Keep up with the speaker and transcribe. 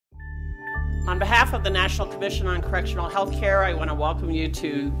On behalf of the National Commission on Correctional Health Care, I want to welcome you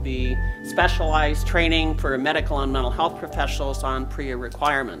to the specialized training for medical and mental health professionals on PREA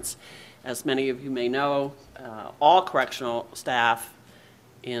requirements. As many of you may know, all correctional staff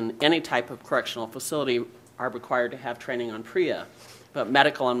in any type of correctional facility are required to have training on PREA, but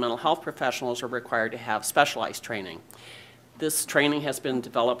medical and mental health professionals are required to have specialized training. This training has been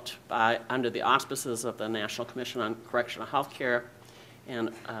developed under the auspices of the National Commission on Correctional Health Care,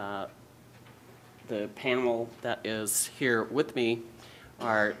 and the panel that is here with me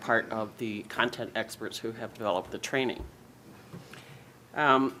are part of the content experts who have developed the training.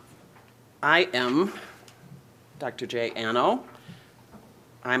 I am Dr. Anno.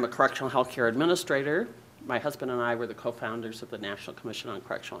 I'm a correctional health care administrator. My husband and I were the co-founders of the National Commission on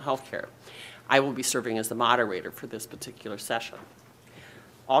Correctional Health Care. I will be serving as the moderator for this particular session.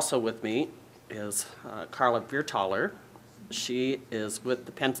 Also with me is Karla Vierthaler. She is with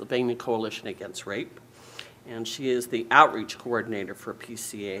the Pennsylvania Coalition Against Rape, and she is the outreach coordinator for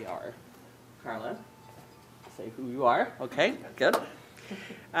PCAR. Karla, say who you are. Okay, good.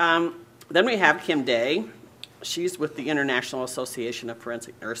 Then we have Kim Day. She's with the International Association of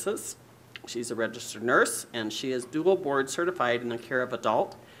Forensic Nurses. She's a registered nurse, and she is dual board certified in the care of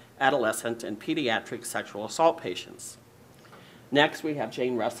adult, adolescent, and pediatric sexual assault patients. Next, we have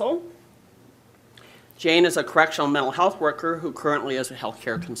Jayne Russell. Jayne is a correctional mental health worker who currently is a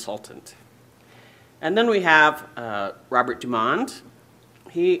healthcare consultant. And then we have Robert Dumond.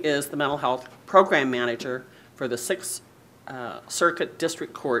 He is the mental health program manager for the 6th Circuit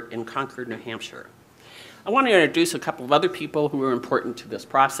District Court in Concord, New Hampshire. I want to introduce a couple of other people who are important to this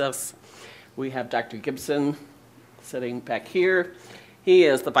process. We have Dr. Gibson sitting back here. He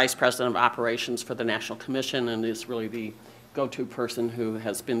is the Vice President of Operations for the National Commission and is really the go-to person who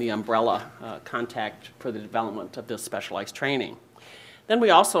has been the umbrella contact for the development of this specialized training. Then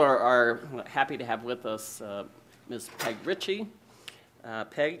we also are happy to have with us Ms. Peg Ritchie.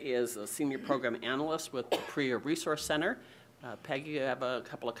 Peg is a senior program analyst with the PREA Resource Center. Peg, you have a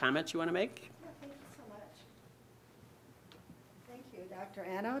couple of comments you want to make? Yeah, thank you so much. Thank you, Dr.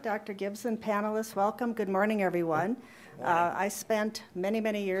 Anno, Dr. Gibson, panelists, welcome. Good morning, everyone. I spent many,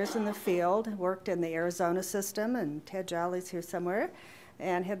 many years in the field, worked in the Arizona system, and Ted Jolly's here somewhere,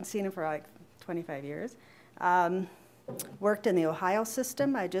 and hadn't seen him for like 25 years. Worked in the Ohio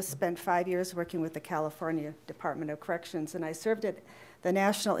system. I just spent 5 years working with the California Department of Corrections, and I served at the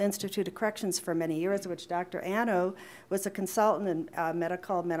National Institute of Corrections for many years, which Dr. Anno was a consultant in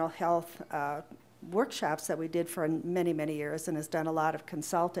medical mental health workshops that we did for many, many years and has done a lot of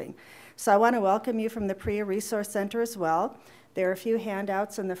consulting. So I want to welcome you from the PREA Resource Center as well. There are a few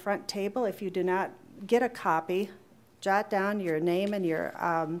handouts on the front table. If you do not get a copy, jot down your name and your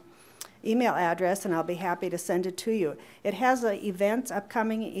email address, and I'll be happy to send it to you. It has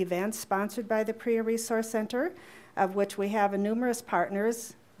upcoming events sponsored by the PREA Resource Center, of which we have numerous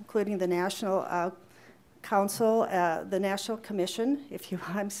partners, including the National Council, the National Commission,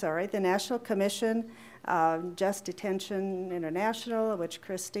 the National Commission, Just Detention International, which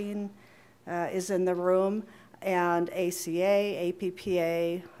Christine is in the room, and ACA,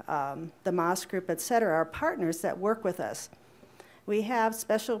 APPA, the Moss Group, et cetera, are partners that work with us. We have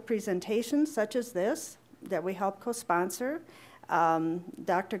special presentations such as this that we help co-sponsor.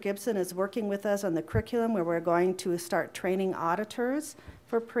 Dr. Gibson is working with us on the curriculum where we're going to start training auditors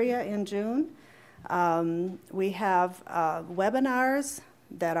for PREA in June. We have webinars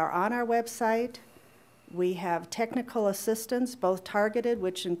that are on our website. We have technical assistance, both targeted,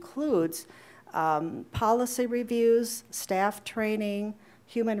 which includes policy reviews, staff training,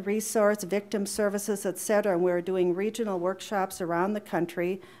 human resource, victim services, et cetera. And we're doing regional workshops around the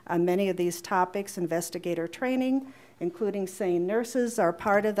country on many of these topics. Investigator training, including SANE nurses, are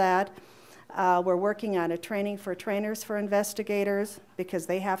part of that. We're working on a training for trainers for investigators because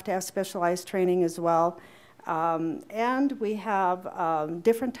they have to have specialized training as well. And we have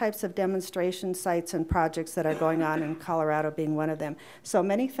different types of demonstration sites and projects that are going on in Colorado being one of them. So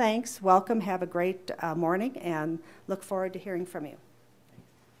many thanks, welcome, have a great morning, and look forward to hearing from you.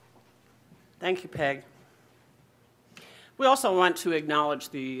 Thank you, Peg. We also want to acknowledge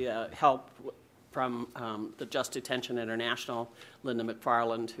the help from the Just Detention International, Linda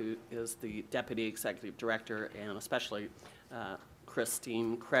McFarland, who is the Deputy Executive Director, and especially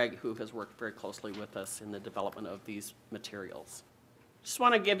Christine Craig, who has worked very closely with us in the development of these materials. Just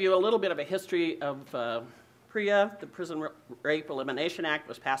want to give you a little bit of a history of PREA. The Prison Rape Elimination Act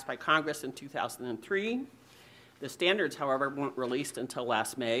was passed by Congress in 2003. The standards, however, weren't released until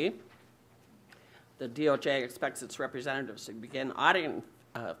last May. The DOJ expects its representatives to begin auditing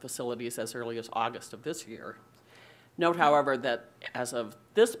facilities as early as August of this year. Note, however, that as of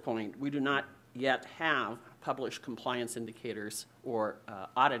this point, we do not yet have published compliance indicators or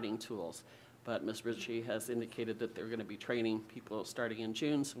auditing tools. But Ms. Ritchie has indicated that they're going to be training people starting in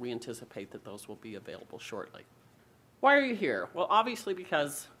June, so we anticipate that those will be available shortly. Why are you here? Well, obviously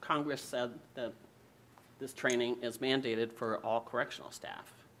because Congress said that this training is mandated for all correctional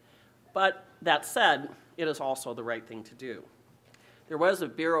staff. But that said, it is also the right thing to do. There was a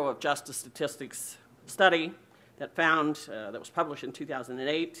Bureau of Justice Statistics study that found, that was published in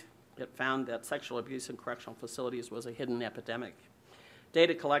 2008. It found that sexual abuse in correctional facilities was a hidden epidemic.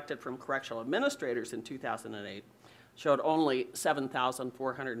 Data collected from correctional administrators in 2008 showed only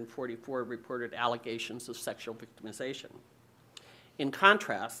 7,444 reported allegations of sexual victimization. In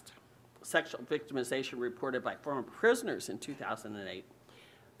contrast, sexual victimization reported by former prisoners in 2008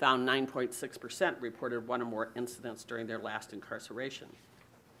 found 9.6% reported one or more incidents during their last incarceration.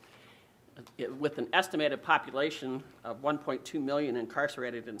 With an estimated population of 1.2 million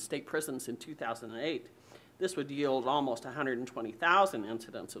incarcerated in state prisons in 2008, this would yield almost 120,000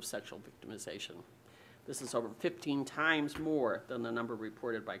 incidents of sexual victimization. This is over 15 times more than the number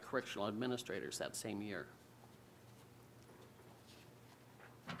reported by correctional administrators that same year.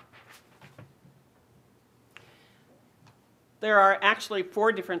 There are actually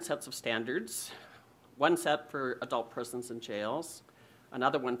 4 different sets of standards. One set for adult prisons and jails,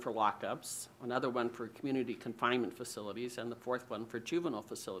 another one for lockups, another one for community confinement facilities, and the 4th one for juvenile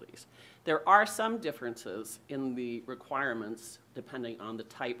facilities. There are some differences in the requirements depending on the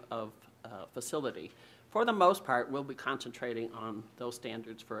type of facility. For the most part, we'll be concentrating on those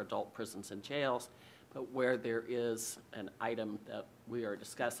standards for adult prisons and jails, but where there is an item that we are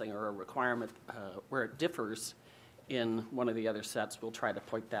discussing or a requirement where it differs in one of the other sets, we'll try to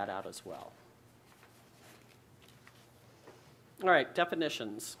point that out as well. All right,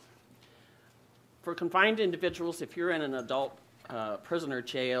 definitions. For confined individuals, if you're in an adult prison or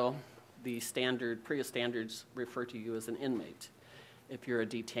jail, the standard PREA standards refer to you as an inmate. If you're a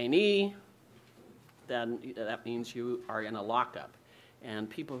detainee, then that means you are in a lockup. And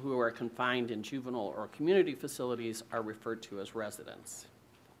people who are confined in juvenile or community facilities are referred to as residents.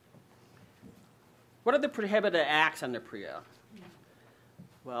 What are the prohibited acts under PREA?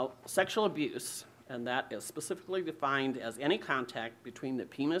 Well, sexual abuse, and that is specifically defined as any contact between the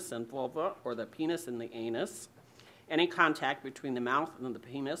penis and vulva or the penis and the anus, any contact between the mouth and the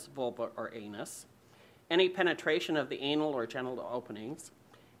penis, vulva, or anus, any penetration of the anal or genital openings,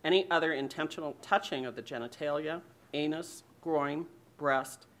 any other intentional touching of the genitalia, anus, groin,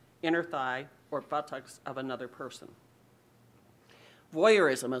 breast, inner thigh, or buttocks of another person.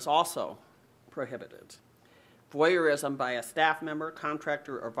 Voyeurism is also prohibited. Voyeurism by a staff member,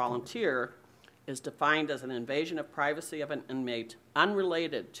 contractor, or volunteer is defined as an invasion of privacy of an inmate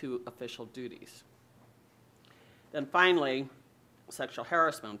unrelated to official duties. Then finally, sexual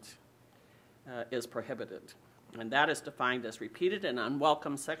harassment is prohibited, and that is defined as repeated and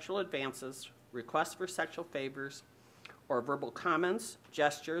unwelcome sexual advances, requests for sexual favors, or verbal comments,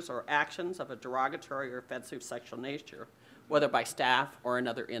 gestures, or actions of a derogatory or offensive sexual nature, whether by staff or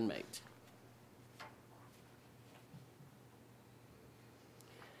another inmate.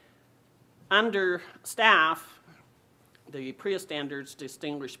 Under staff, the PREA standards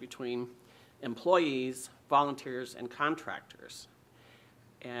distinguish between employees, volunteers, and contractors.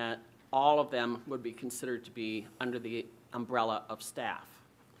 And all of them would be considered to be under the umbrella of staff.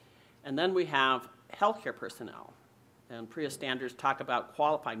 And then we have healthcare personnel. And PREA standards talk about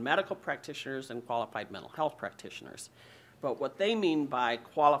qualified medical practitioners and qualified mental health practitioners. But what they mean by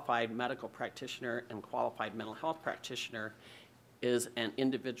qualified medical practitioner and qualified mental health practitioner is an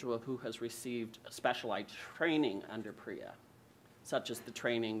individual who has received specialized training under PREA, such as the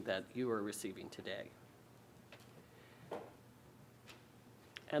training that you are receiving today.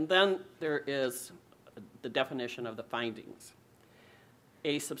 And then there is the definition of the findings.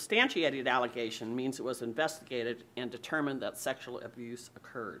 A substantiated allegation means it was investigated and determined that sexual abuse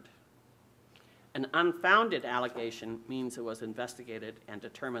occurred. An unfounded allegation means it was investigated and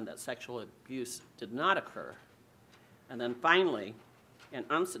determined that sexual abuse did not occur. And then finally, an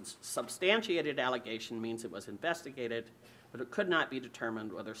unsubstantiated allegation means it was investigated, but it could not be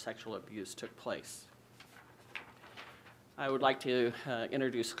determined whether sexual abuse took place. I would like to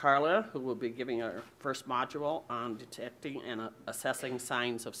introduce Karla, who will be giving our first module on detecting and assessing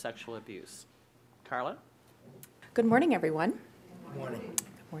signs of sexual abuse. Karla? Good morning, everyone. Good morning.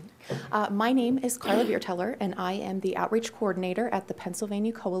 My name is Karla Vierthaler, and I am the Outreach Coordinator at the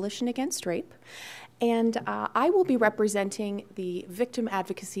Pennsylvania Coalition Against Rape. And I will be representing the victim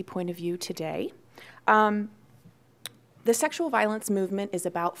advocacy point of view today. The sexual violence movement is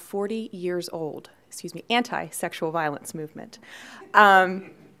about 40 years old. Anti-sexual violence movement.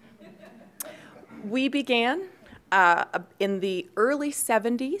 We began in the early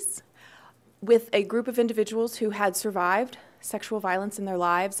 70s with a group of individuals who had survived sexual violence in their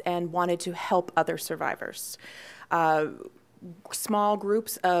lives and wanted to help other survivors. Small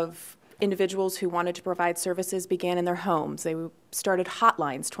groups of individuals who wanted to provide services began in their homes. They started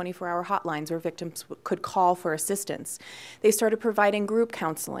hotlines, 24-hour hotlines where victims could call for assistance. They started providing group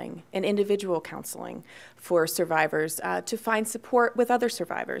counseling and individual counseling for survivors to find support with other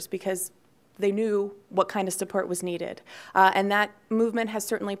survivors because they knew what kind of support was needed. And that movement has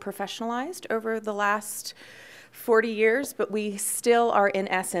certainly professionalized over the last 40 years, but we still are in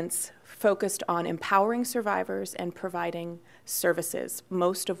essence focused on empowering survivors and providing services,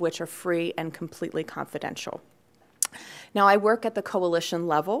 most of which are free and completely confidential. Now, I work at the coalition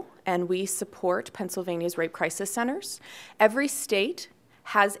level, and we support Pennsylvania's rape crisis centers. Every state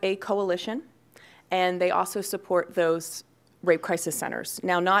has a coalition, and they also support those rape crisis centers.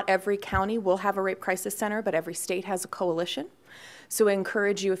 Now, not every county will have a rape crisis center, but every state has a coalition. So I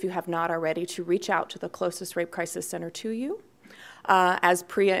encourage you, if you have not already, to reach out to the closest rape crisis center to you, as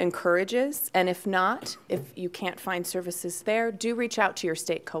PREA encourages. And if not, if you can't find services there, do reach out to your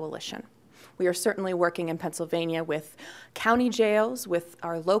state coalition. We are certainly working in Pennsylvania with county jails, with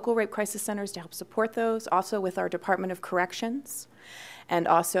our local rape crisis centers to help support those, also with our Department of Corrections, and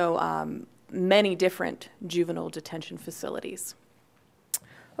also many different juvenile detention facilities.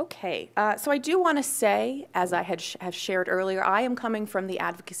 Okay, so I do want to say, as I have shared earlier, I am coming from the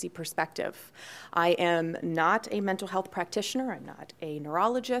advocacy perspective. I am not a mental health practitioner, I'm not a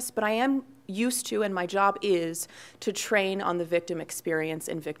neurologist, but I am used to, and my job is, to train on the victim experience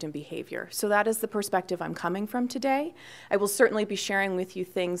and victim behavior. So that is the perspective I'm coming from today. I will certainly be sharing with you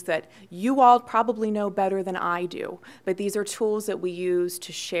things that you all probably know better than I do, but these are tools that we use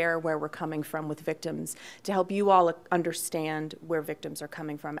to share where we're coming from with victims, to help you all understand where victims are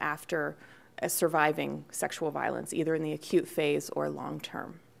coming from after surviving sexual violence, either in the acute phase or long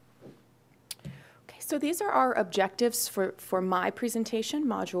term. So these are our objectives for my presentation,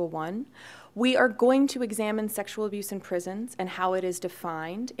 Module 1. We are going to examine sexual abuse in prisons and how it is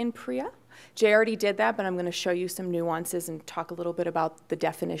defined in PREA. Jay already did that, but I'm going to show you some nuances and talk a little bit about the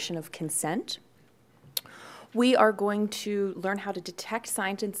definition of consent. We are going to learn how to detect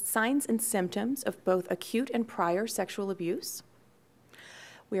signs and symptoms of both acute and prior sexual abuse.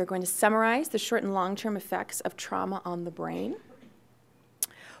 We are going to summarize the short and long-term effects of trauma on the brain.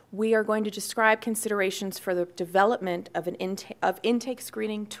 We are going to describe considerations for the development of intake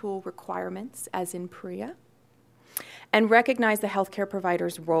screening tool requirements, as in PREA, and recognize the healthcare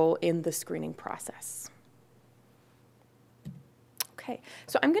provider's role in the screening process. Okay,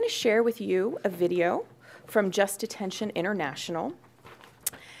 so I'm going to share with you a video from Just Detention International.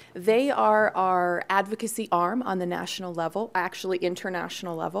 They are our advocacy arm on the national level, actually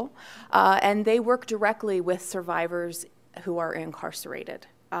international level, and they work directly with survivors who are incarcerated.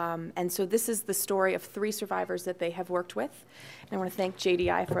 And so this is the story of 3 survivors that they have worked with. And I want to thank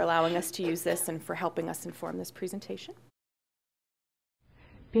JDI for allowing us to use this and for helping us inform this presentation.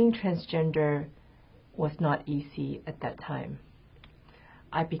 Being transgender was not easy at that time.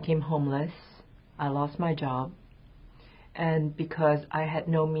 I became homeless, I lost my job, and because I had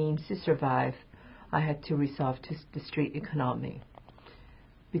no means to survive, I had to resort to the street economy.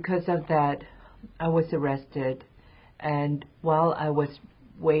 Because of that, I was arrested, and while I was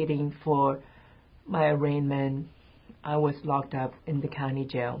waiting for my arraignment, I was locked up in the county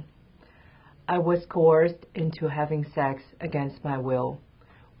jail. I was coerced into having sex against my will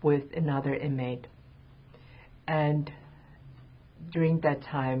with another inmate. And during that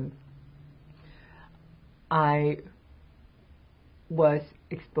time, I was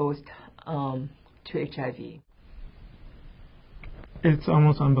exposed to HIV. It's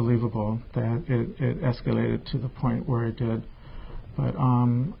almost unbelievable that it escalated to the point where it did. But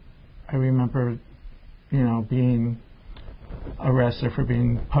I remember, being arrested for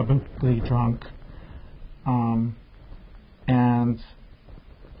being publicly drunk, and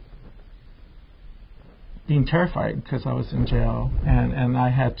being terrified because I was in jail, and I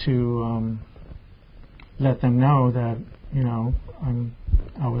had to let them know that,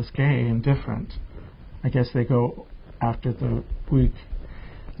 I was gay and different. I guess they go after the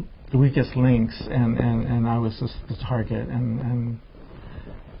weakest links, and I was just the target, and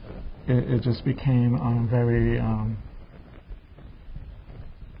it just became a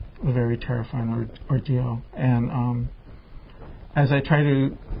very terrifying ordeal. And as I tried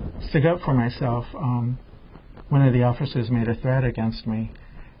to stick up for myself, one of the officers made a threat against me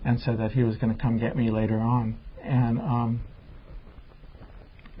and said that he was going to come get me later on. And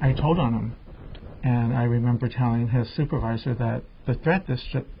I told on him. And I remember telling his supervisor that the threat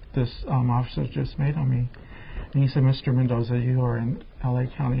this officer just made on me. And he said, Mr. Mendoza, you are in LA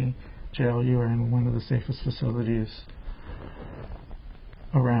County Jail. You are in one of the safest facilities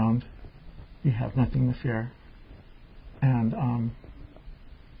around. You have nothing to fear. And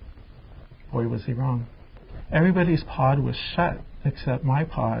boy, was he wrong. Everybody's pod was shut except my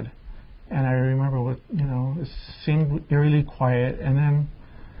pod. And I remember what, it seemed eerily quiet. And then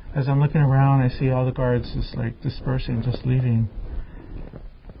as I'm looking around, I see all the guards just like dispersing, just leaving.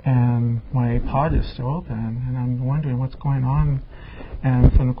 And my pod is still open. And I'm wondering what's going on.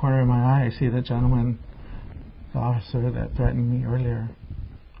 And from the corner of my eye, I see the gentleman, the officer that threatened me earlier,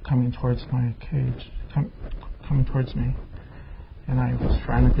 coming towards my cage, coming towards me. And I was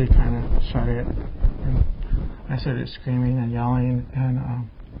frantically trying to shut it. And I started screaming and yelling. And,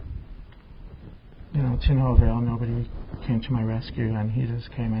 to no avail, nobody came to my rescue. And he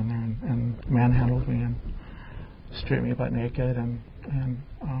just came in there and manhandled me and stripped me butt naked and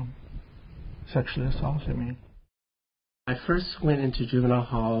sexually assaulted me. I first went into juvenile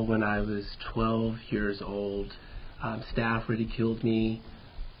hall when I was 12 years old. Staff ridiculed me.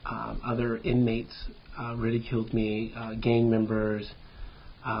 Other inmates ridiculed me. Gang members.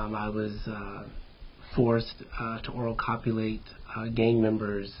 I was forced to oral copulate gang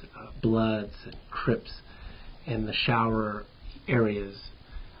members, Bloods, and Crips in the shower areas.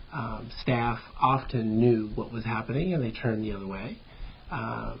 Staff often knew what was happening and they turned the other way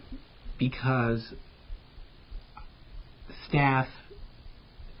because staff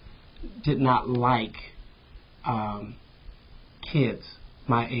did not like kids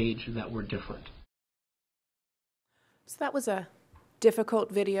my age that were different. So that was a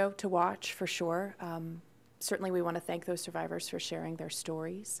difficult video to watch for sure. Certainly we want to thank those survivors for sharing their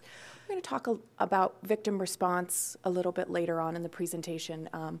stories. We're going to talk about victim response a little bit later on in the presentation.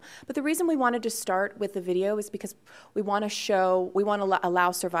 But the reason we wanted to start with the video is because we want to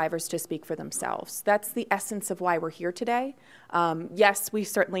allow survivors to speak for themselves. That's the essence of why we're here today. Yes, we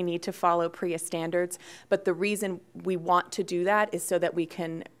certainly need to follow PREA standards, but the reason we want to do that is so that we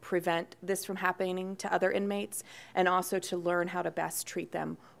can prevent this from happening to other inmates and also to learn how to best treat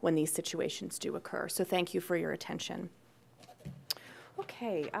them when these situations do occur. So thank you for your attention.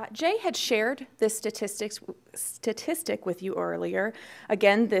 Okay, Jay had shared this statistic with you earlier.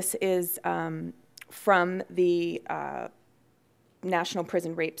 Again, this is from the National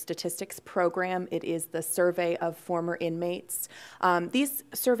Prison Rape Statistics Program. It is the survey of former inmates. These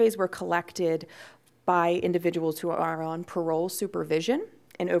surveys were collected by individuals who are on parole supervision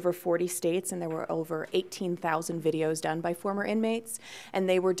in over 40 states, and there were over 18,000 videos done by former inmates, and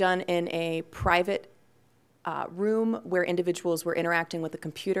they were done in a private room where individuals were interacting with the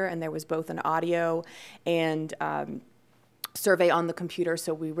computer, and there was both an audio and survey on the computer,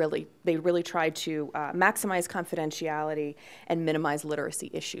 so they really tried to maximize confidentiality and minimize literacy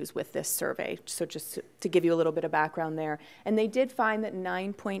issues with this survey. So just to give you a little bit of background there. And they did find that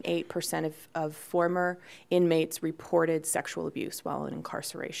 9.8% of former inmates reported sexual abuse while in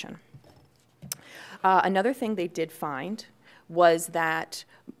incarceration. Another thing they did find was that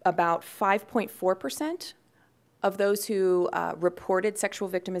about 5.4% of those who reported sexual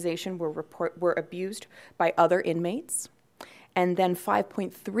victimization were abused by other inmates, and then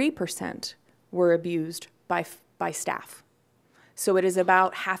 5.3% were abused by staff. So it is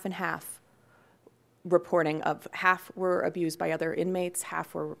about half and half reporting of half were abused by other inmates,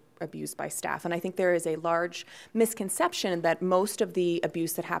 half were abused by staff. And I think there is a large misconception that most of the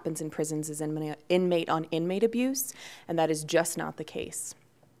abuse that happens in prisons is inmate on inmate abuse, and that is just not the case.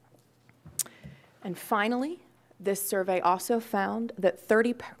 And finally, this survey also found that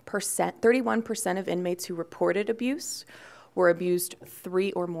 31% of inmates who reported abuse were abused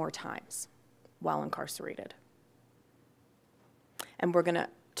 3 or more times while incarcerated. And we're going to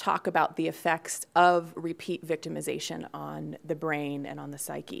talk about the effects of repeat victimization on the brain and on the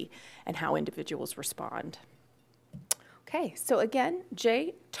psyche and how individuals respond. Okay, so again,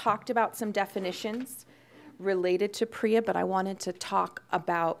 Jay talked about some definitions related to PREA, but I wanted to talk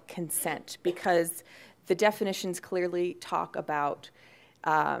about consent because the definitions clearly talk about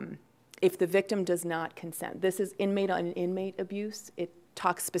if the victim does not consent. This is inmate on inmate abuse. It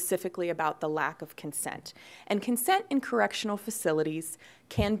talks specifically about the lack of consent. And consent in correctional facilities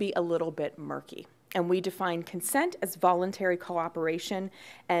can be a little bit murky. And we define consent as voluntary cooperation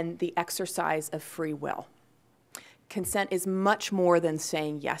and the exercise of free will. Consent is much more than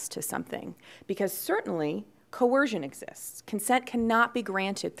saying yes to something, because certainly coercion exists. Consent cannot be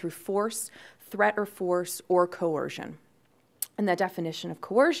granted through force, threat or force, or coercion. And the definition of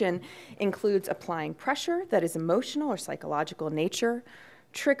coercion includes applying pressure that is emotional or psychological in nature,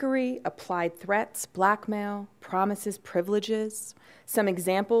 trickery, applied threats, blackmail, promises, privileges. Some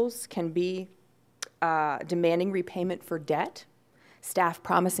examples can be demanding repayment for debt, staff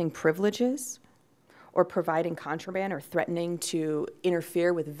promising privileges, or providing contraband or threatening to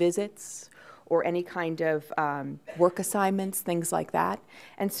interfere with visits or any kind of work assignments, things like that.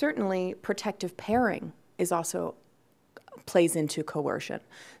 And certainly protective pairing is also plays into coercion.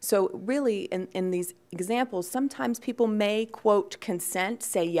 So really in these examples, sometimes people may, quote, consent,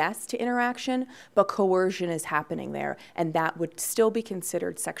 say yes to interaction, but coercion is happening there, and that would still be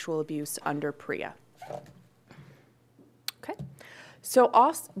considered sexual abuse under PREA. Okay. So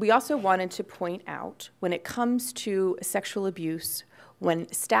we also wanted to point out, when it comes to sexual abuse,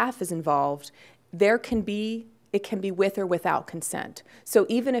 when staff is involved, it can be with or without consent. So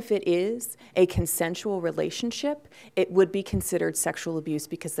even if it is a consensual relationship, it would be considered sexual abuse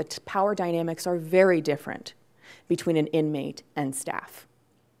because the power dynamics are very different between an inmate and staff.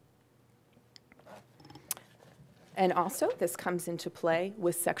 And also, this comes into play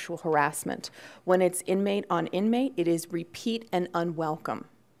with sexual harassment. When it's inmate on inmate, it is repeat and unwelcome.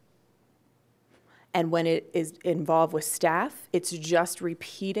 And when it is involved with staff, it's just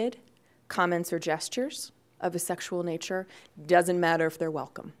repeated comments or gestures of a sexual nature. Doesn't matter if they're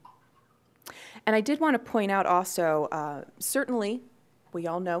welcome. And I did want to point out also, certainly, we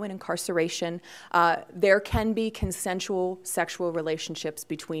all know in incarceration, there can be consensual sexual relationships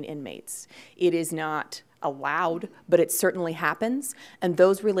between inmates. It is not allowed, but it certainly happens, and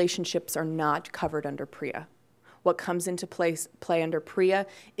those relationships are not covered under PREA. What comes into play under PREA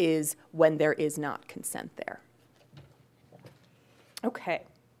is when there is not consent there. Okay.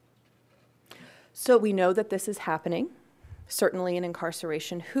 So we know that this is happening, certainly in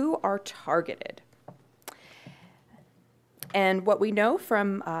incarceration. Who are targeted? And what we know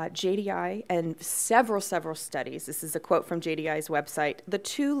from JDI and several studies, this is a quote from JDI's website, the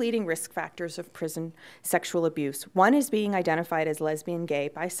two leading risk factors of prison sexual abuse. One is being identified as lesbian, gay,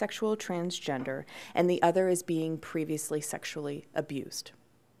 bisexual, transgender, and the other is being previously sexually abused.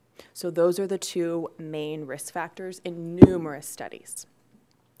 So those are the two main risk factors in numerous studies.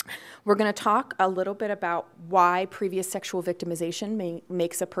 We're going to talk a little bit about why previous sexual victimization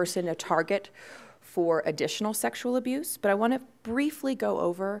makes a person a target for additional sexual abuse, but I want to briefly go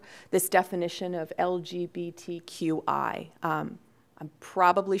over this definition of LGBTQI. I'm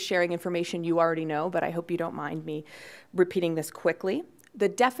probably sharing information you already know, but I hope you don't mind me repeating this quickly. The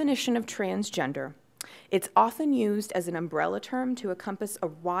definition of transgender, it's often used as an umbrella term to encompass a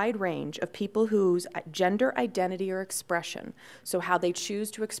wide range of people whose gender identity or expression, so how they choose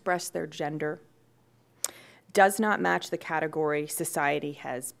to express their gender, does not match the category society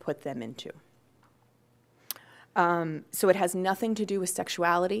has put them into. So it has nothing to do with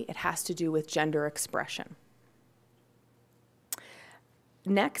sexuality, it has to do with gender expression.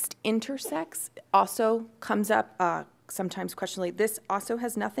 Next, intersex also comes up sometimes questionably. This also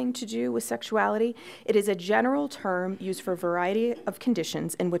has nothing to do with sexuality. It is a general term used for a variety of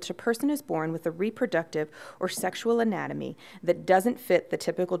conditions in which a person is born with a reproductive or sexual anatomy that doesn't fit the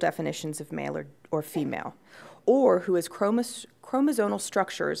typical definitions of male or female, or who has chromosomal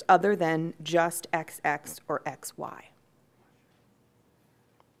structures other than just XX or XY.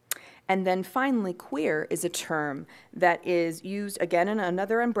 And then finally, queer is a term that is used, again, in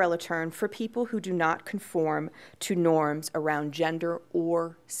another umbrella term for people who do not conform to norms around gender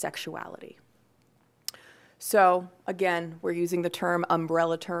or sexuality. So, again, we're using the term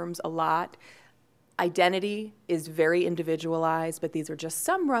umbrella terms a lot. Identity is very individualized, but these are just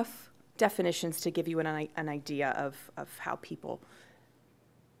some rough definitions to give you an idea of how people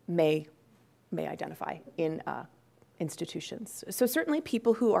may identify in institutions. So certainly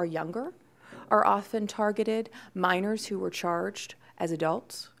people who are younger are often targeted. Minors who were charged as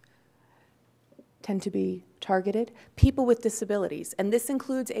adults tend to be targeted. People with disabilities, and this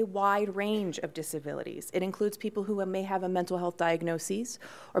includes a wide range of disabilities. It includes people who may have a mental health diagnosis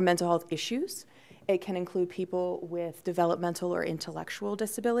or mental health issues. It can include people with developmental or intellectual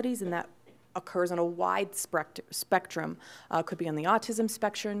disabilities, and that occurs on a wide spectrum. Could be on the autism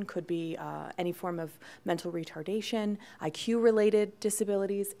spectrum, could be any form of mental retardation, IQ-related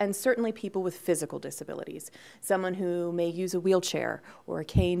disabilities, and certainly people with physical disabilities. Someone who may use a wheelchair or a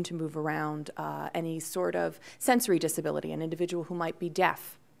cane to move around, any sort of sensory disability, an individual who might be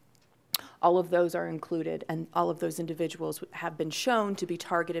deaf. All of those are included, and all of those individuals have been shown to be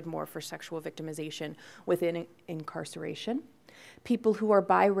targeted more for sexual victimization within incarceration. People who are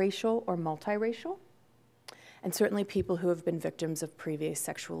biracial or multiracial, and certainly people who have been victims of previous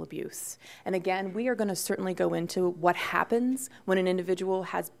sexual abuse. And again, we are going to certainly go into what happens when an individual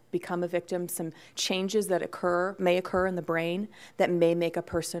has become a victim, some changes that may occur in the brain that may make a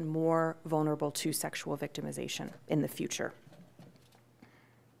person more vulnerable to sexual victimization in the future.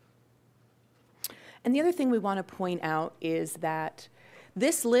 And the other thing we want to point out is that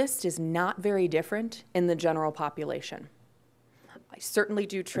this list is not very different in the general population. I certainly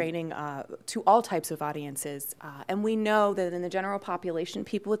do training to all types of audiences, and we know that in the general population,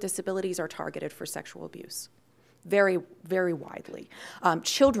 people with disabilities are targeted for sexual abuse very, very widely.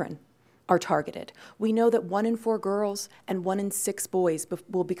 Children are targeted. We know that 1 in 4 girls and 1 in 6 boys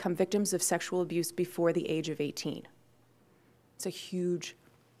will become victims of sexual abuse before the age of 18. It's a huge,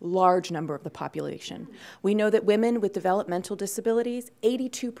 large number of the population. We know that women with developmental disabilities,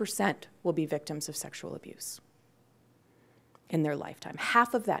 82% will be victims of sexual abuse in their lifetime.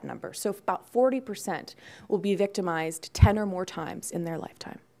 Half of that number, so about 40%, will be victimized 10 or more times in their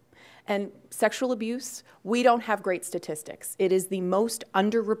lifetime. And sexual abuse, we don't have great statistics. It is the most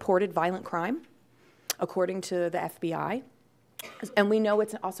underreported violent crime, according to the FBI. And we know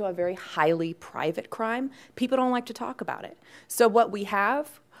it's also a very highly private crime. People don't like to talk about it. So what we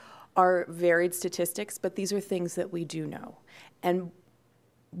have are varied statistics, but these are things that we do know. And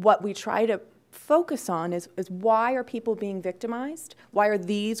what we try to focus on is why are people being victimized? Why are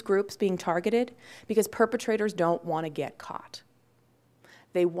these groups being targeted? Because perpetrators don't want to get caught.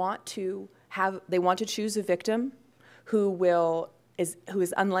 They want to choose a victim who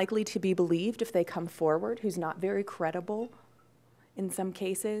is unlikely to be believed if they come forward, who's not very credible in some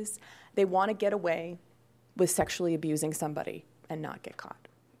cases. They want to get away with sexually abusing somebody and not get caught.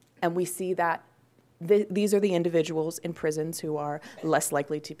 And we see that these are the individuals in prisons who are less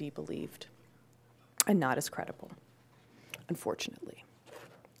likely to be believed and not as credible, unfortunately.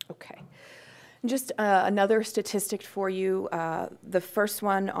 Okay. Just another statistic for you. The first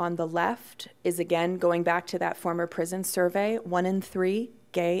one on the left is, again, going back to that former prison survey. 1 in 3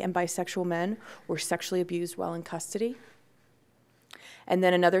 gay and bisexual men were sexually abused while in custody. And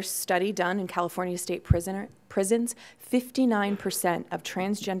then another study done in California state prisons, 59% of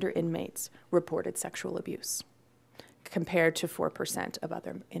transgender inmates reported sexual abuse, compared to 4% of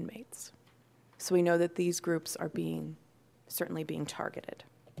other inmates. So we know that these groups are certainly being targeted.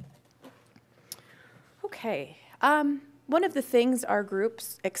 Okay. One of the things our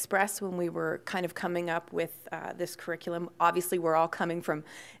groups expressed when we were kind of coming up with this curriculum, obviously we're all coming from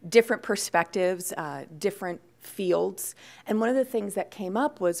different perspectives, different fields, and one of the things that came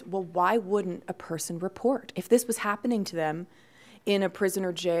up was, well, why wouldn't a person report? If this was happening to them in a prison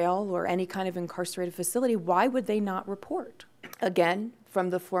or jail or any kind of incarcerated facility, why would they not report? Again,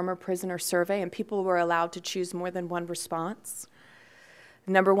 from the former prisoner survey, and people were allowed to choose more than one response.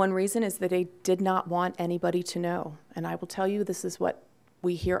 The number one reason is that they did not want anybody to know. And I will tell you, this is what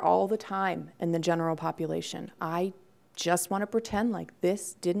we hear all the time in the general population. I just want to pretend like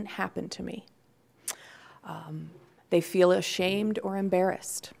this didn't happen to me. They feel ashamed or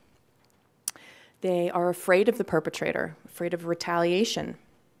embarrassed. They are afraid of the perpetrator, afraid of retaliation,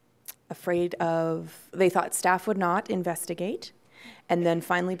 they thought staff would not investigate, and then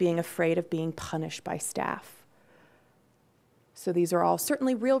finally being afraid of being punished by staff. So these are all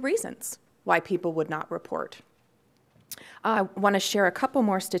certainly real reasons why people would not report. I want to share a couple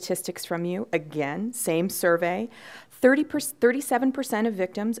more statistics from you. Again, same survey. 37% of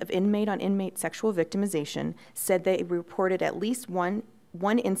victims of inmate-on-inmate sexual victimization said they reported at least one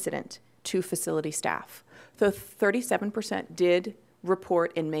incident to facility staff. So 37% did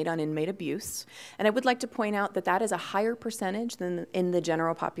report inmate-on-inmate abuse. And I would like to point out that that is a higher percentage than in the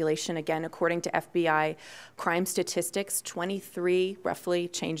general population. Again, according to FBI crime statistics, 23, roughly,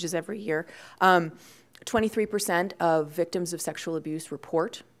 changes every year, 23% of victims of sexual abuse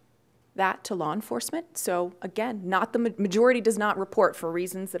report that to law enforcement. So again, not the majority does not report for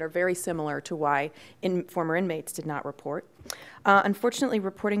reasons that are very similar to why former inmates did not report. Unfortunately,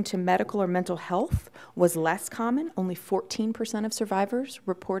 reporting to medical or mental health was less common. Only 14% of survivors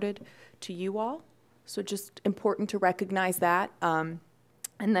reported to you all. So just important to recognize that. And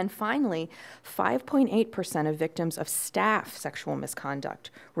then finally, 5.8% of victims of staff sexual misconduct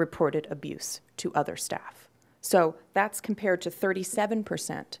reported abuse to other staff. So that's compared to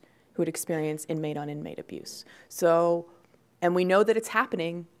 37% who had experienced inmate-on-inmate abuse. So, and we know that it's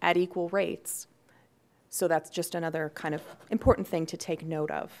happening at equal rates. So that's just another kind of important thing to take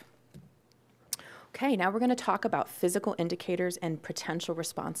note of. Okay, now we're going to talk about physical indicators and potential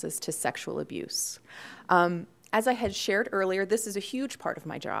responses to sexual abuse. As I had shared earlier, this is a huge part of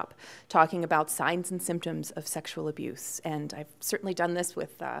my job, talking about signs and symptoms of sexual abuse. And I've certainly done this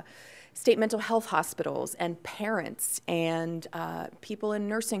with state mental health hospitals and parents and people in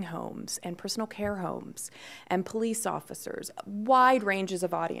nursing homes and personal care homes and police officers, wide ranges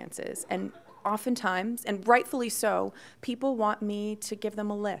of audiences. And oftentimes, and rightfully so, people want me to give them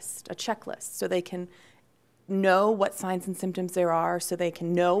a list, a checklist, so they can know what signs and symptoms there are, so they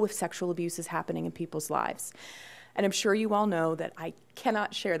can know if sexual abuse is happening in people's lives. And I'm sure you all know that I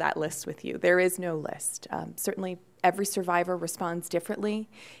cannot share that list with you. There is no list. Certainly, every survivor responds differently.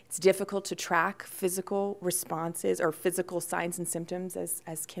 It's difficult to track physical responses or physical signs and symptoms,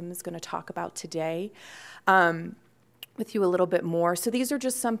 as Kim is going to talk about today with you a little bit more. So these are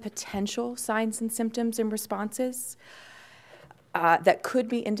just some potential signs and symptoms and responses that could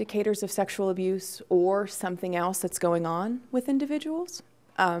be indicators of sexual abuse or something else that's going on with individuals.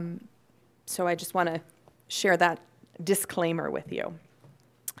 So I just want to share that disclaimer with you.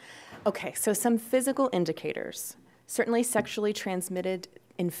 Okay, so some physical indicators. Certainly sexually transmitted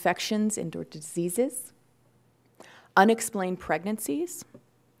infections and or diseases, unexplained pregnancies,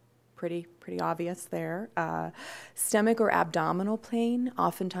 pretty obvious there. Stomach or abdominal pain,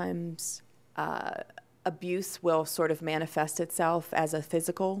 oftentimes abuse will sort of manifest itself as a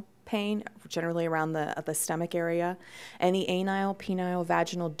physical pain, generally around the stomach area. Any anal, penile,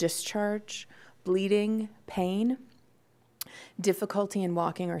 vaginal discharge, bleeding, pain, difficulty in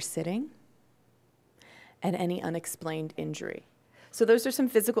walking or sitting, and any unexplained injury. So those are some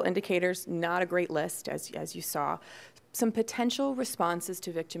physical indicators, not a great list, as you saw. Some potential responses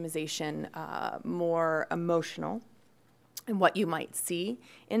to victimization, more emotional, and what you might see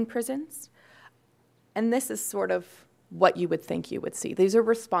in prisons. And this is sort of what you would think you would see. These are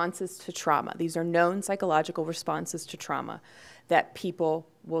responses to trauma. These are known psychological responses to trauma that people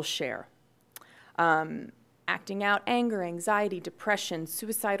will share. Acting out anger, anxiety, depression,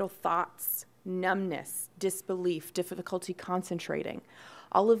 suicidal thoughts, numbness, disbelief, difficulty concentrating.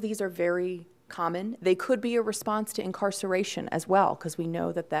 All of these are very common. They could be a response to incarceration as well, because we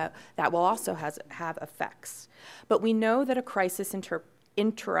know that will also have effects. But we know that a crisis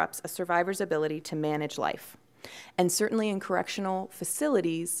interrupts a survivor's ability to manage life. And certainly in correctional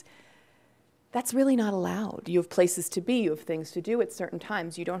facilities, that's really not allowed. You have places to be, you have things to do at certain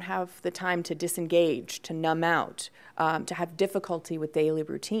times. You don't have the time to disengage, to numb out, to have difficulty with daily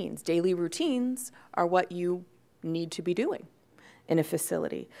routines. Daily routines are what you need to be doing in a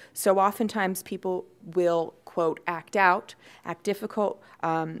facility. So oftentimes people will, quote, act out, act difficult,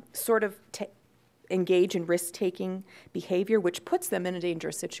 sort of engage in risk-taking behavior, which puts them in a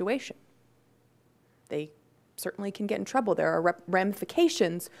dangerous situation. They certainly can get in trouble. There are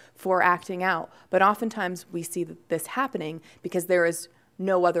ramifications for acting out, but oftentimes we see this happening because there is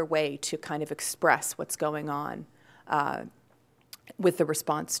no other way to kind of express what's going on with the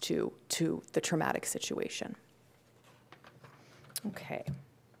response to the traumatic situation. Okay.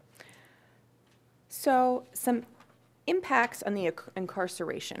 So some impacts on the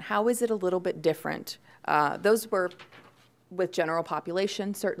incarceration. How is it a little bit different? Those were with general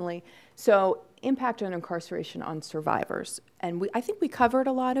population, certainly. So impact on incarceration on survivors. And I think we covered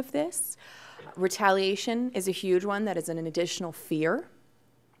a lot of this. Retaliation is a huge one that is an additional fear.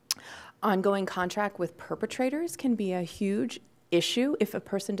 Ongoing contact with perpetrators can be a huge issue if a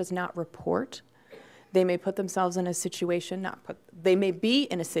person does not report. They may put themselves in a situation, they may be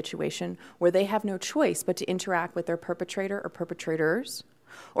in a situation where they have no choice but to interact with their perpetrator or perpetrators,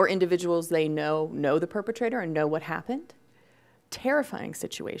 or individuals they know the perpetrator and know what happened. Terrifying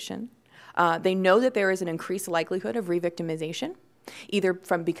situation. They know that there is an increased likelihood of re-victimization, either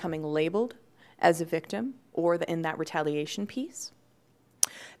from becoming labeled as a victim or in that retaliation piece.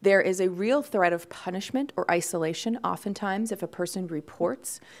 There is a real threat of punishment or isolation. Oftentimes, if a person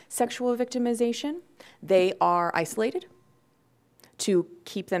reports sexual victimization, they are isolated to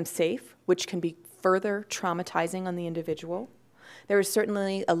keep them safe, which can be further traumatizing on the individual. There is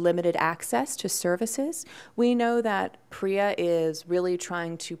certainly a limited access to services. We know that PREA is really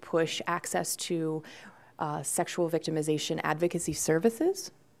trying to push access to sexual victimization advocacy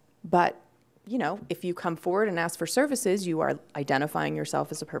services, but you know, if you come forward and ask for services, you are identifying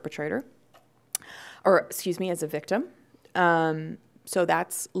yourself as a perpetrator, or excuse me, as a victim. So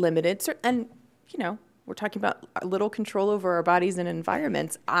that's limited. And, you know, we're talking about a little control over our bodies and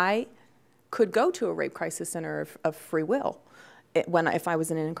environments. I could go to a rape crisis center of free will. If I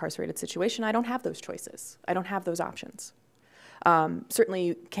was in an incarcerated situation, I don't have those choices. I don't have those options. Certainly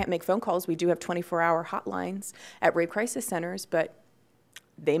you can't make phone calls. We do have 24-hour hotlines at rape crisis centers, but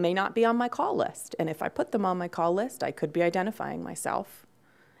they may not be on my call list. And if I put them on my call list, I could be identifying myself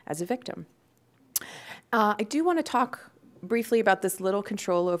as a victim. I do want to talk briefly about this little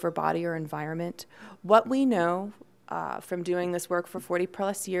control over body or environment. What we know from doing this work for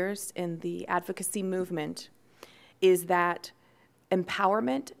 40+ years in the advocacy movement is that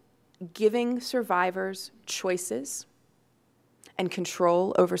empowerment, giving survivors choices and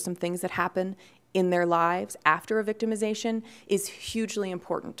control over some things that happen in their lives after a victimization is hugely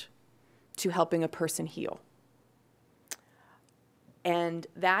important to helping a person heal. And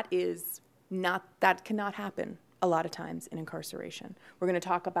that cannot happen a lot of times in incarceration. Bob's going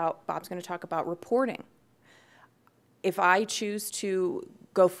to talk about reporting. If I choose to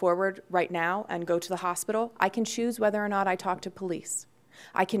go forward right now and go to the hospital, I can choose whether or not I talk to police.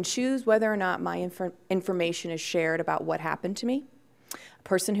 I can choose whether or not my information is shared about what happened to me. A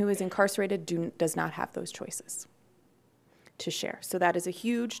person who is incarcerated does not have those choices to share. So that is a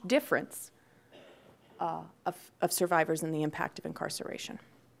huge difference of survivors and the impact of incarceration.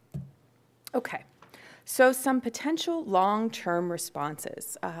 Okay. So some potential long-term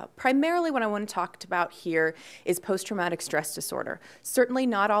responses. Primarily what I want to talk about here is post-traumatic stress disorder. Certainly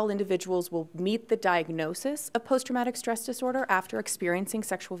not all individuals will meet the diagnosis of post-traumatic stress disorder after experiencing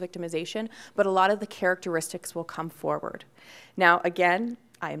sexual victimization, but a lot of the characteristics will come forward. Now, again,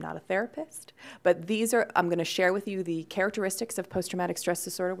 I am not a therapist, but I'm going to share with you the characteristics of post-traumatic stress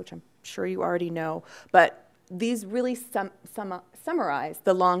disorder, which I'm sure you already know, but these really summarize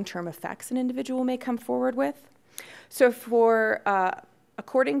the long-term effects an individual may come forward with. So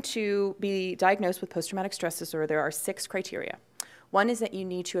according to be diagnosed with post-traumatic stress disorder, there are 6 criteria. One is that you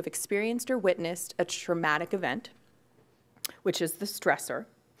need to have experienced or witnessed a traumatic event, which is the stressor.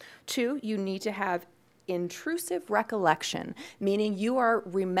 2, you need to have intrusive recollection, meaning you are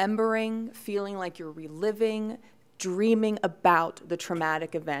remembering, feeling like you're reliving, dreaming about the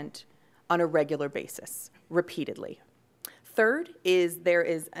traumatic event on a regular basis, repeatedly. 3rd is there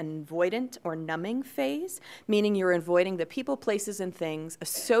is an avoidant or numbing phase, meaning you're avoiding the people, places, and things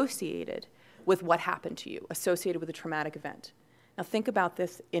associated with what happened to you, associated with a traumatic event. Now think about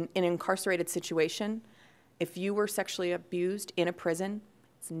this in an incarcerated situation. If you were sexually abused in a prison,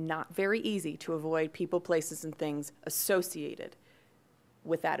 it's not very easy to avoid people, places, and things associated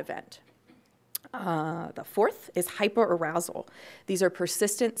with that event. The 4th is hyperarousal. These are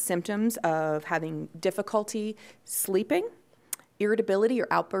persistent symptoms of having difficulty sleeping, irritability or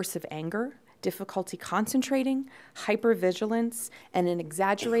outbursts of anger, difficulty concentrating, hypervigilance, and an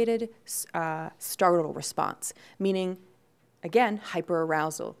exaggerated startle response, meaning, again,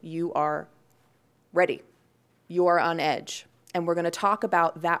 hyperarousal. You are ready. You are on edge. And we're going to talk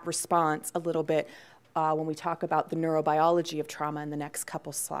about that response a little bit when we talk about the neurobiology of trauma in the next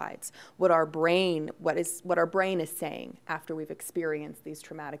couple slides. What our brain is saying after we've experienced these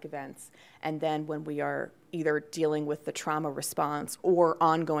traumatic events, and then when we are either dealing with the trauma response or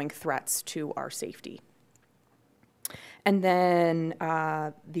ongoing threats to our safety. And then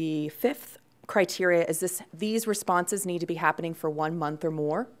the 5th criteria is these responses need to be happening for 1 month or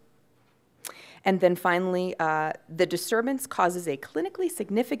more. And then finally, the disturbance causes a clinically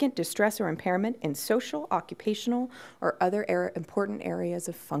significant distress or impairment in social, occupational, or other important areas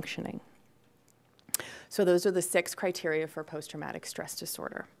of functioning. So those are the 6 criteria for post-traumatic stress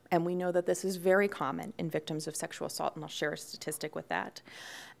disorder. And we know that this is very common in victims of sexual assault, and I'll share a statistic with that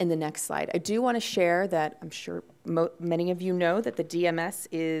in the next slide. I do want to share that I'm sure many of you know that the DMS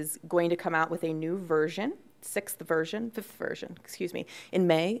is going to come out with a new version, 5th version, in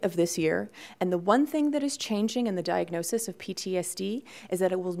May of this year. And the one thing that is changing in the diagnosis of PTSD is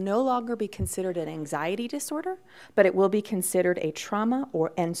that it will no longer be considered an anxiety disorder, but it will be considered a trauma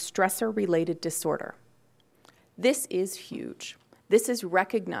and stressor-related disorder. This is huge. This is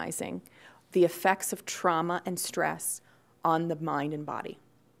recognizing the effects of trauma and stress on the mind and body.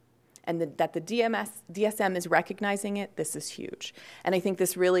 And that the DSM is recognizing it, this is huge. And I think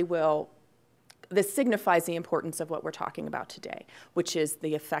this really this signifies the importance of what we're talking about today, which is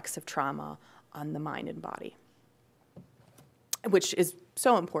the effects of trauma on the mind and body, which is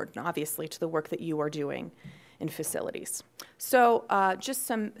so important, obviously, to the work that you are doing in facilities. So just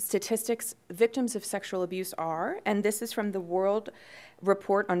some statistics. Victims of sexual abuse are, and this is from the World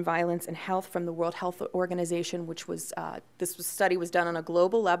Report on Violence and Health from the World Health Organization, which was, study was done on a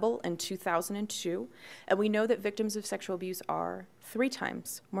global level in 2002. And we know that victims of sexual abuse are 3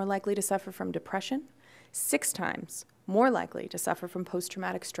 times more likely to suffer from depression, 6 times more likely to suffer from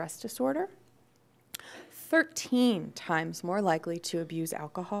post-traumatic stress disorder, 13 times more likely to abuse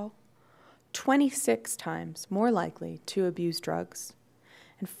alcohol, 26 times more likely to abuse drugs,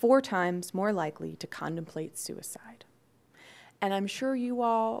 and 4 times more likely to contemplate suicide. And I'm sure you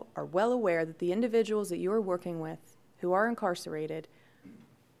all are well aware that the individuals that you are working with who are incarcerated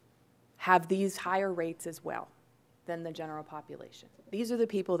have these higher rates as well than the general population. These are the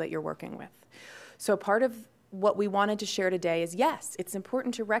people that you're working with. So part of what we wanted to share today is, yes, it's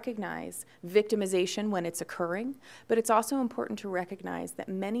important to recognize victimization when it's occurring, but it's also important to recognize that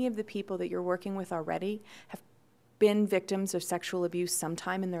many of the people that you're working with already have been victims of sexual abuse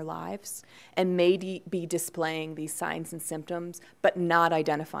sometime in their lives and may be displaying these signs and symptoms, but not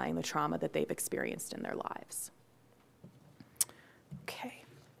identifying the trauma that they've experienced in their lives. Okay,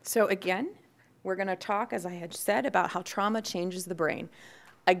 so again, we're going to talk, as I had said, about how trauma changes the brain.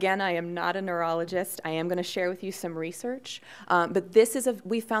 Again, I am not a neurologist. I am going to share with you some research, but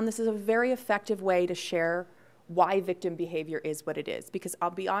we found this is a very effective way to share why victim behavior is what it is, because I'll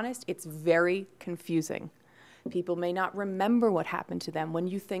be honest, it's very confusing. People may not remember what happened to them when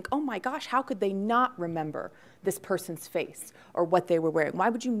you think, oh my gosh, how could they not remember this person's face or what they were wearing? Why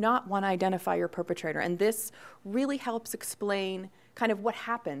would you not want to identify your perpetrator? And this really helps explain kind of what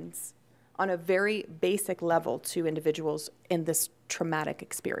happens on a very basic level to individuals in this traumatic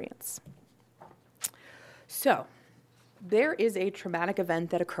experience. So, there is a traumatic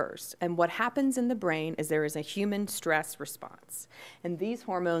event that occurs, and what happens in the brain is there is a human stress response, and these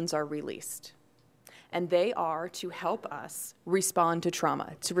hormones are released. And they are to help us respond to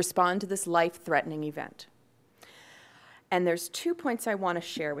trauma, to respond to this life-threatening event. And there's 2 points I want to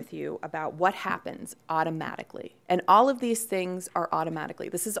share with you about what happens automatically. And all of these things are automatically.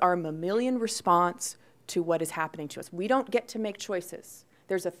 This is our mammalian response to what is happening to us. We don't get to make choices.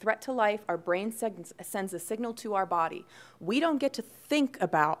 There's a threat to life. Our brain sends a signal to our body. We don't get to think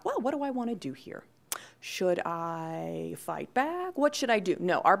about, well, what do I want to do here? Should I fight back? What should I do?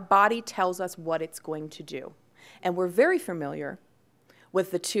 No, our body tells us what it's going to do. And we're very familiar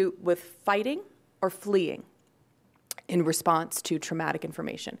with with fighting or fleeing in response to traumatic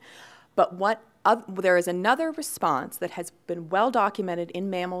information. But there is another response that has been well documented in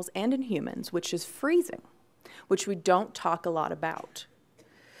mammals and in humans, which is freezing, which we don't talk a lot about.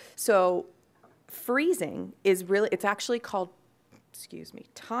 So freezing is it's actually called,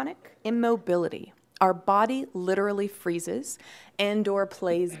 tonic immobility. Our body literally freezes and or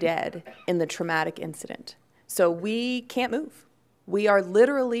plays dead in the traumatic incident. So we can't move. We are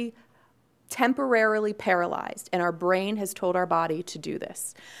literally temporarily paralyzed, and our brain has told our body to do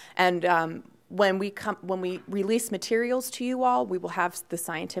this. And when we release materials to you all, we will have the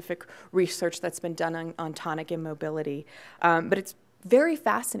scientific research that's been done on tonic immobility. But it's very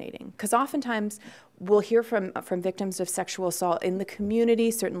fascinating, because oftentimes we'll hear from victims of sexual assault in the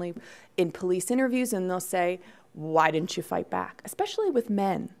community, certainly in police interviews, and they'll say, why didn't you fight back? Especially with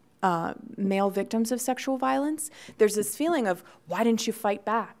men, male victims of sexual violence. There's this feeling of, why didn't you fight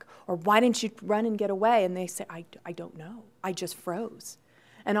back? Or why didn't you run and get away? And they say, I don't know. I just froze.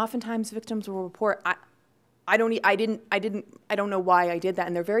 And oftentimes victims will report, I don't know why I did that.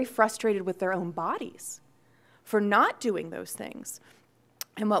 And they're very frustrated with their own bodies for not doing those things.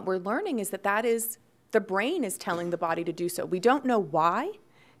 And what we're learning is that is the brain is telling the body to do so. We don't know why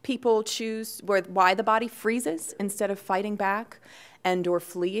people choose, why the body freezes instead of fighting back and or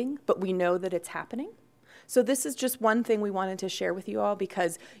fleeing, but we know that it's happening. So this is just one thing we wanted to share with you all,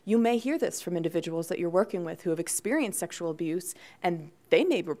 because you may hear this from individuals that you're working with who have experienced sexual abuse, and they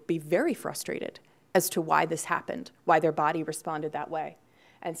may be very frustrated as to why this happened, why their body responded that way.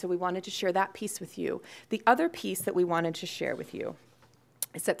 And so we wanted to share that piece with you. The other piece that we wanted to share with you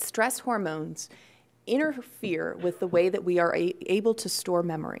is that stress hormones interfere with the way that we are able to store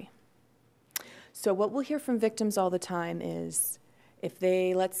memory. So what we'll hear from victims all the time is, if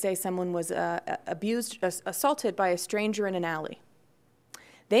let's say someone was assaulted by a stranger in an alley,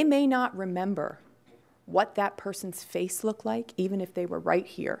 they may not remember what that person's face looked like, even if they were right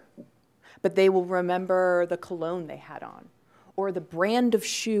here. But they will remember the cologne they had on, or the brand of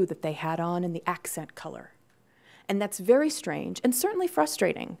shoe that they had on and the accent color. And that's very strange and certainly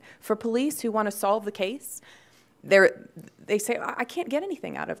frustrating for police who want to solve the case. They say, I can't get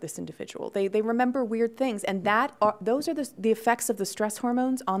anything out of this individual. They remember weird things. And those are the effects of the stress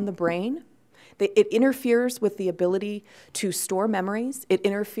hormones on the brain. It interferes with the ability to store memories. It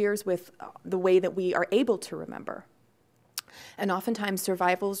interferes with the way that we are able to remember. And oftentimes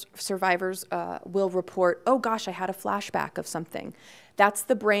survivors will report, oh gosh, I had a flashback of something. That's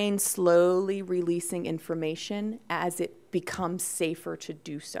the brain slowly releasing information as it becomes safer to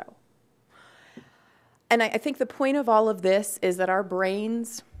do so. And I think the point of all of this is that our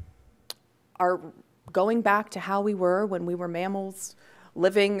brains are going back to how we were when we were mammals,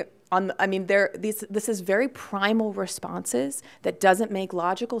 living on, this is very primal responses that doesn't make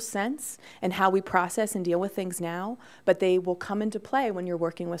logical sense in how we process and deal with things now, but they will come into play when you're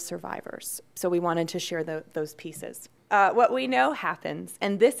working with survivors. So we wanted to share those pieces. what we know happens,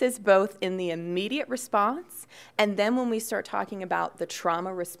 and this is both in the immediate response and then when we start talking about the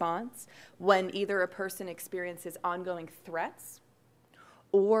trauma response, when either a person experiences ongoing threats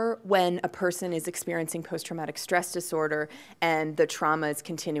or when a person is experiencing post-traumatic stress disorder and the trauma is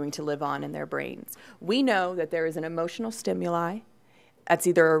continuing to live on in their brains. We know that there is an emotional stimuli. That's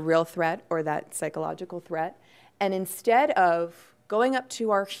either a real threat or that psychological threat. And instead of going up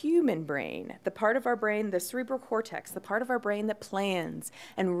to our human brain, the part of our brain, the cerebral cortex, the part of our brain that plans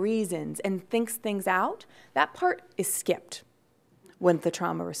and reasons and thinks things out, that part is skipped when the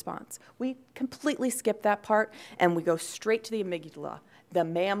trauma response. We completely skip that part and we go straight to the amygdala, the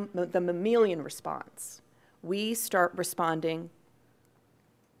mammalian response. We start responding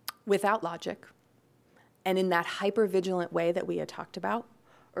without logic and in that hypervigilant way that we had talked about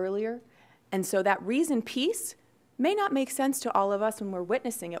earlier. And so that reason piece may not make sense to all of us when we're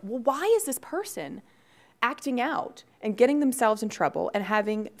witnessing it. Well, why is this person acting out and getting themselves in trouble and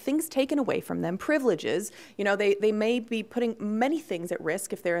having things taken away from them, privileges? You know, they may be putting many things at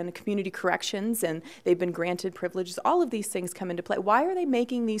risk if they're in the community corrections and they've been granted privileges. All of these things come into play. Why are they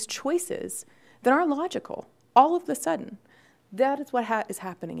making these choices that aren't logical all of a sudden? That is what is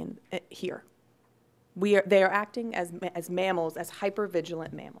happening here. They are acting as mammals, as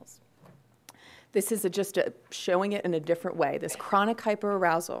hypervigilant mammals. This is just showing it in a different way. This chronic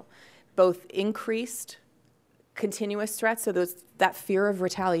hyperarousal, both increased continuous threats, so that fear of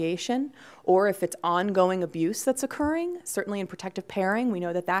retaliation, or if it's ongoing abuse that's occurring, certainly in protective pairing, we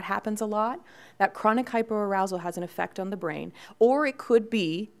know that that happens a lot. That chronic hyperarousal has an effect on the brain. Or it could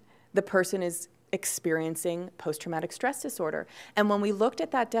be the person is experiencing post-traumatic stress disorder. And when we looked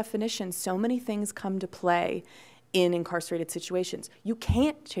at that definition, so many things come to play in incarcerated situations. You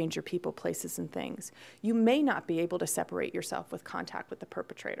can't change your people, places, and things. You may not be able to separate yourself with contact with the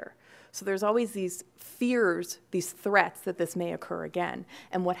perpetrator. So there's always these fears, these threats that this may occur again.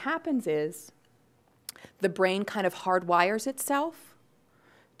 And what happens is the brain kind of hardwires itself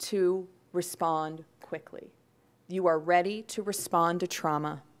to respond quickly. You are ready to respond to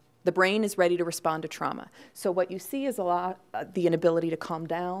trauma. The brain is ready to respond to trauma. So what you see is a lot the inability to calm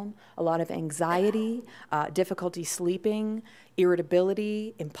down, a lot of anxiety, difficulty sleeping,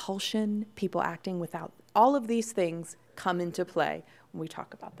 irritability, impulsion, people acting without. All of these things come into play when we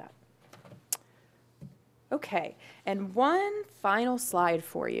talk about that. Okay, and one final slide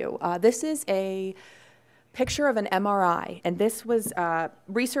for you. This is a picture of an MRI, and this was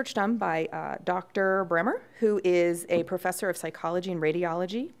research done by Dr. Bremer, who is a professor of psychology and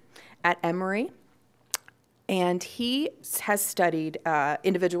radiology at Emory, and he has studied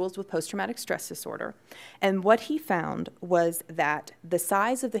individuals with post-traumatic stress disorder, and what he found was that the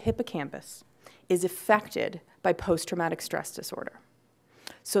size of the hippocampus is affected by post-traumatic stress disorder.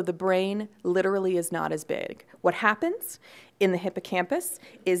 So the brain literally is not as big. What happens in the hippocampus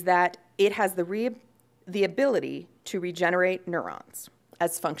is that it has the ability to regenerate neurons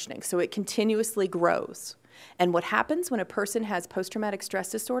as functioning, so it continuously grows. And what happens when a person has post-traumatic stress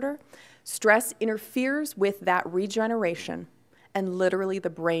disorder, stress interferes with that regeneration, and literally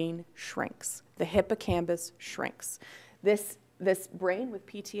the brain shrinks. The hippocampus shrinks. This brain with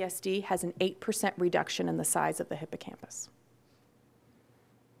PTSD has an 8% reduction in the size of the hippocampus.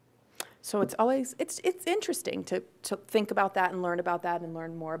 So it's interesting to think about that and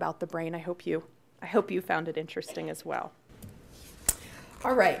learn more about the brain. I hope you found it interesting as well.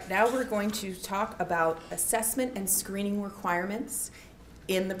 All right, now we're going to talk about assessment and screening requirements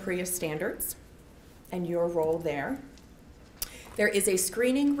in the PREA standards and your role there. There is a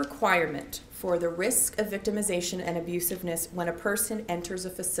screening requirement for the risk of victimization and abusiveness when a person enters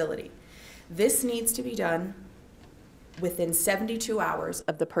a facility. This needs to be done within 72 hours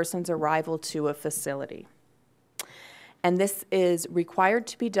of the person's arrival to a facility. And this is required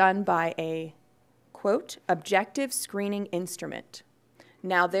to be done by a, quote, objective screening instrument.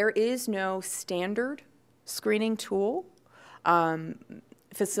 Now, there is no standard screening tool.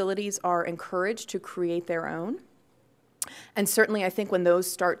 Facilities are encouraged to create their own. And certainly, I think when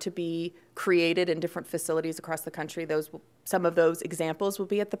those start to be created in different facilities across the country, some of those examples will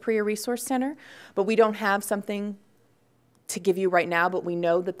be at the PREA Resource Center. But we don't have something to give you right now, but we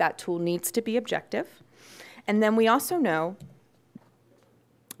know that that tool needs to be objective. And then we also know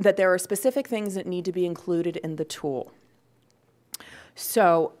that there are specific things that need to be included in the tool.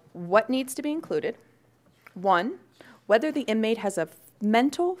 So what needs to be included? One, whether the inmate has a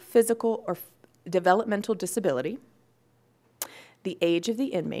mental, physical, or developmental disability, the age of the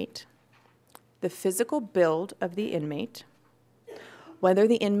inmate, the physical build of the inmate, whether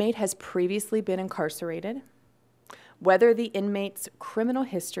the inmate has previously been incarcerated, whether the inmate's criminal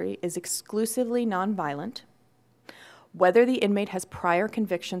history is exclusively nonviolent, whether the inmate has prior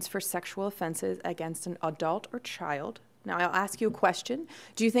convictions for sexual offenses against an adult or child. Now, I'll ask you a question.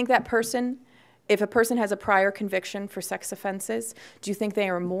 Do you think that person, if a person has a prior conviction for sex offenses, do you think they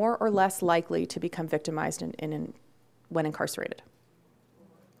are more or less likely to become victimized when incarcerated?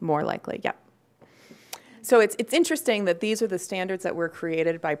 More likely, yeah. So it's interesting that these are the standards that were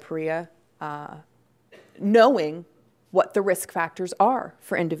created by PREA, knowing what the risk factors are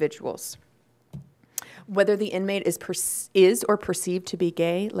for individuals. Whether the inmate is or perceived to be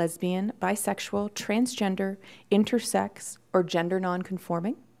gay, lesbian, bisexual, transgender, intersex, or gender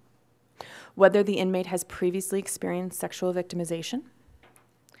nonconforming. Whether the inmate has previously experienced sexual victimization.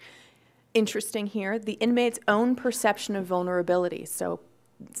 Interesting here, the inmate's own perception of vulnerability. So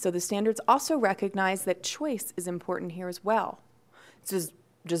the standards also recognize that choice is important here as well.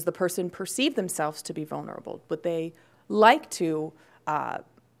 Does the person perceive themselves to be vulnerable? Would they like to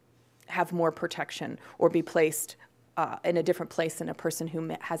have more protection or be placed in a different place than a person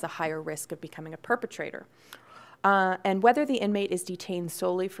who has a higher risk of becoming a perpetrator? And whether the inmate is detained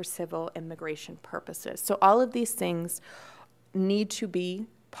solely for civil immigration purposes. So all of these things need to be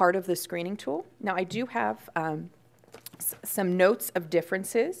part of the screening tool. Now, I do have some notes of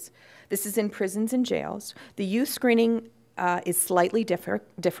differences. This is in prisons and jails. The youth screening is slightly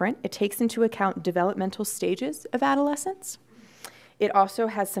different. It takes into account developmental stages of adolescence. It also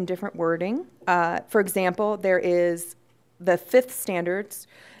has some different wording. For example, there is the 5th standards.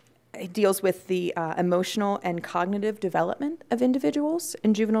 It deals with the emotional and cognitive development of individuals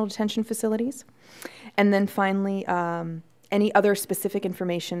in juvenile detention facilities. And then finally, any other specific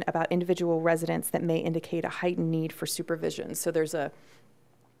information about individual residents that may indicate a heightened need for supervision. So there's a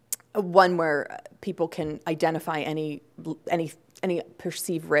one where people can identify any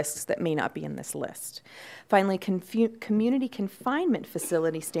perceived risks that may not be in this list. Finally, community confinement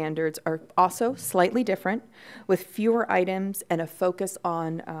facility standards are also slightly different, with fewer items and a focus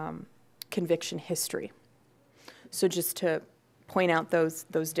on conviction history. So just to point out those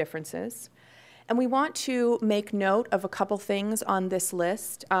differences. And we want to make note of a couple things on this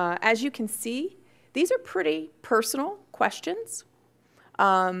list. As you can see, these are pretty personal questions.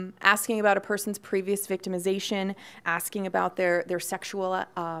 Asking about a person's previous victimization, asking about their sexual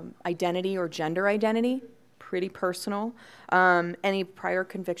identity or gender identity, pretty personal. Any prior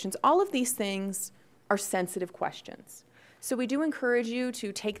convictions, all of these things are sensitive questions. So we do encourage you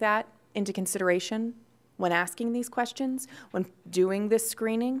to take that into consideration when asking these questions, when doing this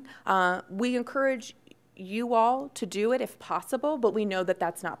screening. We encourage you all to do it if possible, but we know that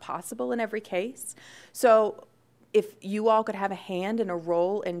that's not possible in every case. So if you all could have a hand and a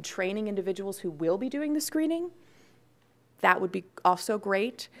role in training individuals who will be doing the screening, that would be also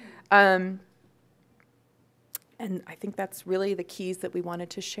great. And I think that's really the keys that we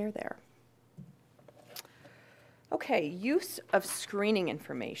wanted to share there. Okay, use of screening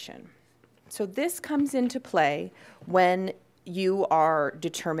information. So this comes into play when you are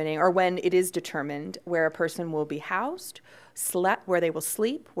determining, or when it is determined, where a person will be housed, where they will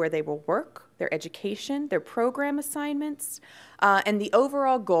sleep, where they will work, their education, their program assignments, and the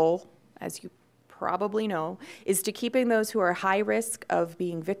overall goal, as you probably know, is to keeping those who are high risk of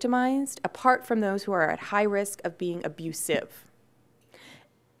being victimized apart from those who are at high risk of being abusive.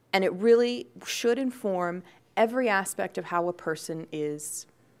 And it really should inform every aspect of how a person is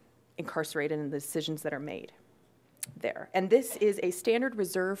incarcerated and the decisions that are made there. And this is a standard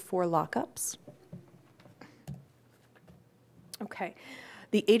reserved for lockups. Okay.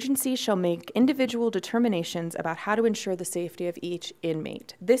 The agency shall make individual determinations about how to ensure the safety of each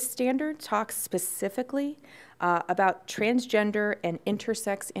inmate. This standard talks specifically about transgender and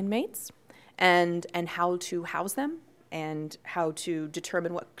intersex inmates and how to house them and how to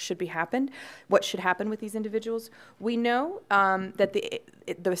determine what should happen with these individuals. We know that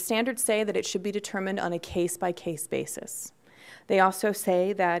the standards say that it should be determined on a case-by-case basis. They also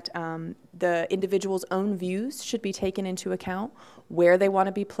say that the individual's own views should be taken into account, where they want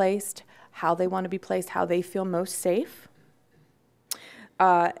to be placed, how they want to be placed, how they feel most safe.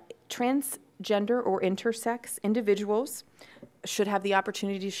 Transgender or intersex individuals should have the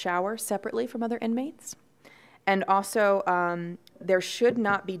opportunity to shower separately from other inmates. And also, there should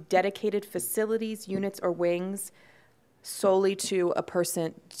not be dedicated facilities, units, or wings solely to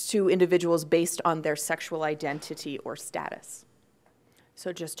individuals based on their sexual identity or status.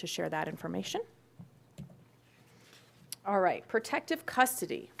 So just to share that information. All right, protective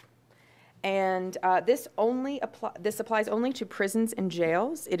custody. And this applies only to prisons and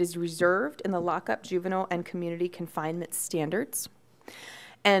jails. It is reserved in the lockup, juvenile, and community confinement standards.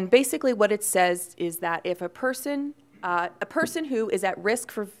 And basically what it says is that if a person A person who is at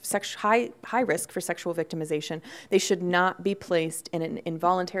risk for high risk for sexual victimization, they should not be placed in an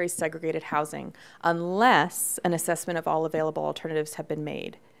involuntary segregated housing unless an assessment of all available alternatives have been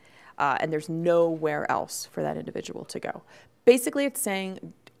made, and there's nowhere else for that individual to go. Basically, it's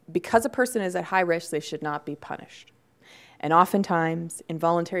saying because a person is at high risk, they should not be punished. And oftentimes,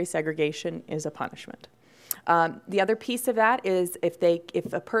 involuntary segregation is a punishment. The other piece of that is if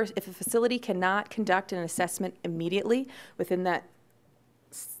a facility cannot conduct an assessment immediately within that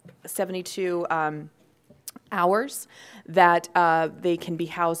 72 hours, that they can be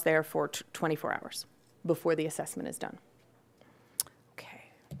housed there for 24 hours before the assessment is done.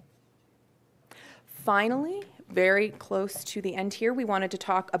 Okay. Finally, very close to the end here, we wanted to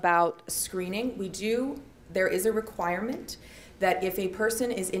talk about screening. There is a requirement that if a person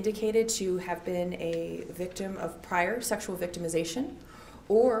is indicated to have been a victim of prior sexual victimization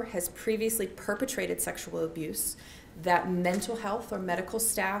or has previously perpetrated sexual abuse, that mental health or medical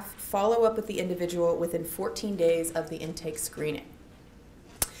staff follow up with the individual within 14 days of the intake screening.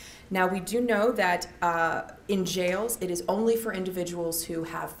 Now, we do know that in jails, it is only for individuals who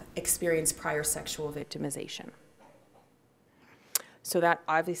have experienced prior sexual victimization. So that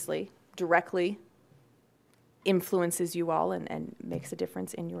obviously directly influences you all and makes a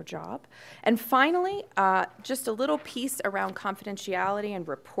difference in your job. And finally, just a little piece around confidentiality and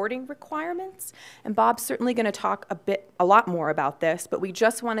reporting requirements. And Bob's certainly going to talk a lot more about this, but we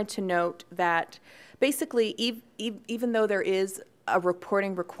just wanted to note that basically, even though there is a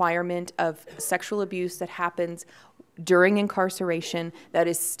reporting requirement of sexual abuse that happens during incarceration, that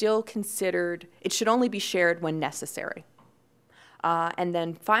is still considered, it should only be shared when necessary. And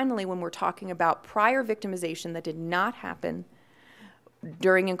then finally, when we're talking about prior victimization that did not happen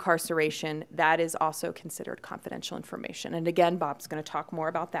during incarceration, that is also considered confidential information. And again, Bob's going to talk more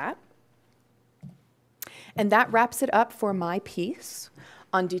about that. And that wraps it up for my piece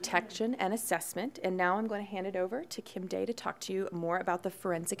on detection and assessment. And now I'm going to hand it over to Kim Day to talk to you more about the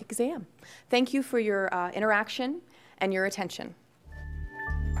forensic exam. Thank you for your interaction and your attention.